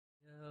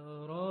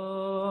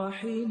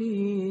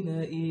راحلين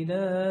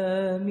إلى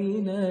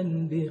منى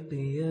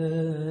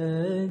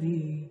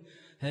بقيادي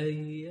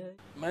هيا.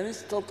 من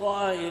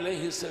استطاع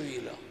إليه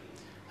سبيلا.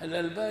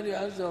 الباري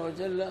عز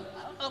وجل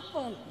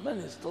قال من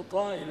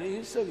استطاع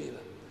إليه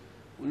سبيلا،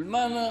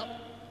 والمعنى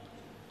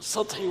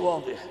سطحي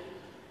واضح،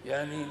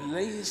 يعني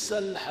ليس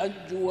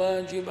الحج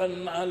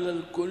واجبا على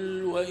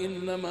الكل،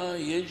 وإنما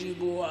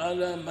يجب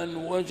على من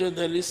وجد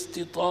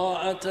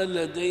الاستطاعة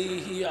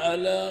لديه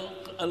على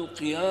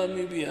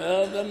القيام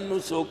بهذا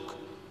النسك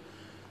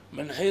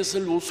من حيث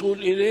الوصول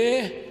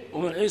إليه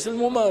ومن حيث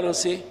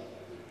الممارسة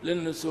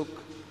للنسك.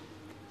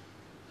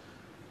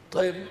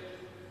 طيب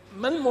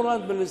ما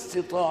المراد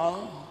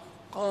بالاستطاعة؟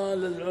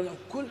 قال العلماء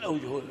كل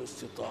أوجه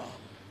الاستطاعة.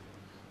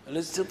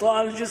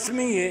 الاستطاعة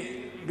الجسمية،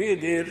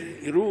 بيقدر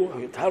يروح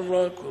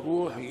يتحرك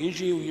ويروح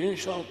يجي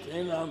وينشط،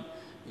 نعم،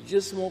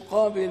 جسمه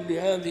قابل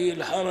لهذه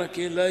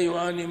الحركة، لا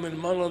يعاني من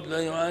مرض، لا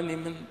يعاني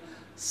من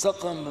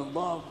سقم، من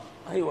ضعف،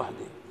 هي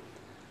وحده.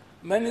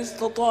 من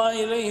استطاع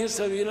إليه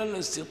سبيلا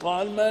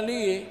الاستطاعة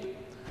المالية،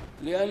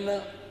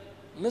 لأن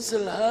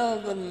مثل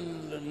هذا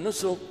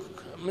النسك،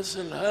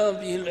 مثل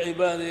هذه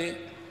العبادة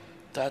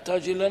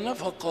تحتاج إلى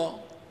نفقة،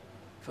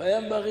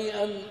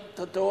 فينبغي أن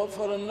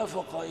تتوفر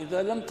النفقة.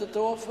 إذا لم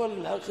تتوفر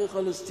الحقيقة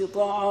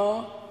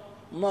الاستطاعة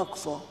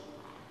ناقصة،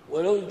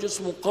 ولو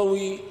الجسم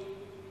قوي،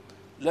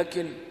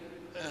 لكن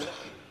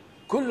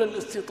كل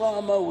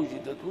الاستطاعة ما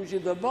وجدت،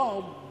 وجد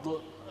بعض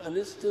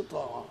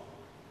الاستطاعة.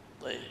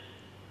 طيب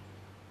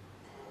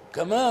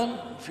كمان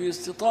في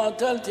استطاعة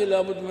ثالثة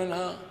لابد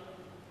منها،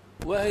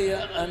 وهي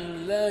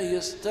أن لا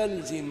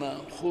يستلزم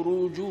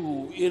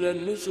خروجه إلى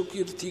النسك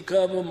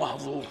ارتكاب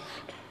محظور،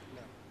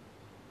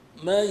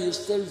 ما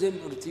يستلزم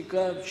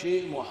ارتكاب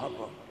شيء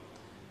محرم.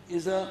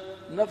 إذا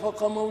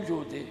نفقة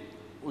موجودة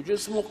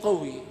وجسمه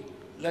قوي،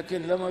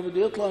 لكن لما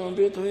بده يطلع من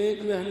بيته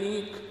هيك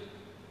لهنيك،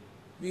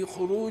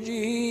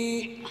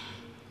 بخروجه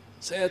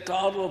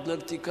سيتعرض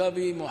لارتكاب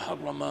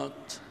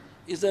محرمات،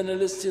 إذن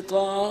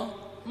الاستطاعة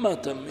ما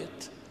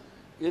تمت،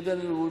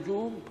 إذن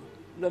الوجوب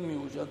لم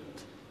يوجد.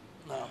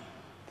 نعم،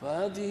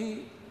 فهذه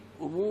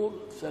أمور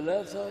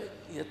ثلاثة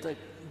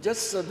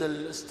يتجسد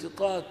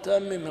الاستطاعة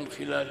التامة من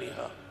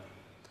خلالها.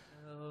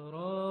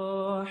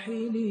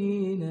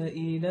 راحلين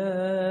إلى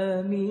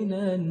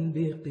منى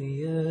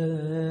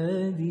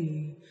بقيادي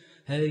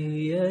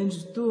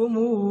هيجتم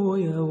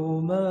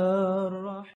يوم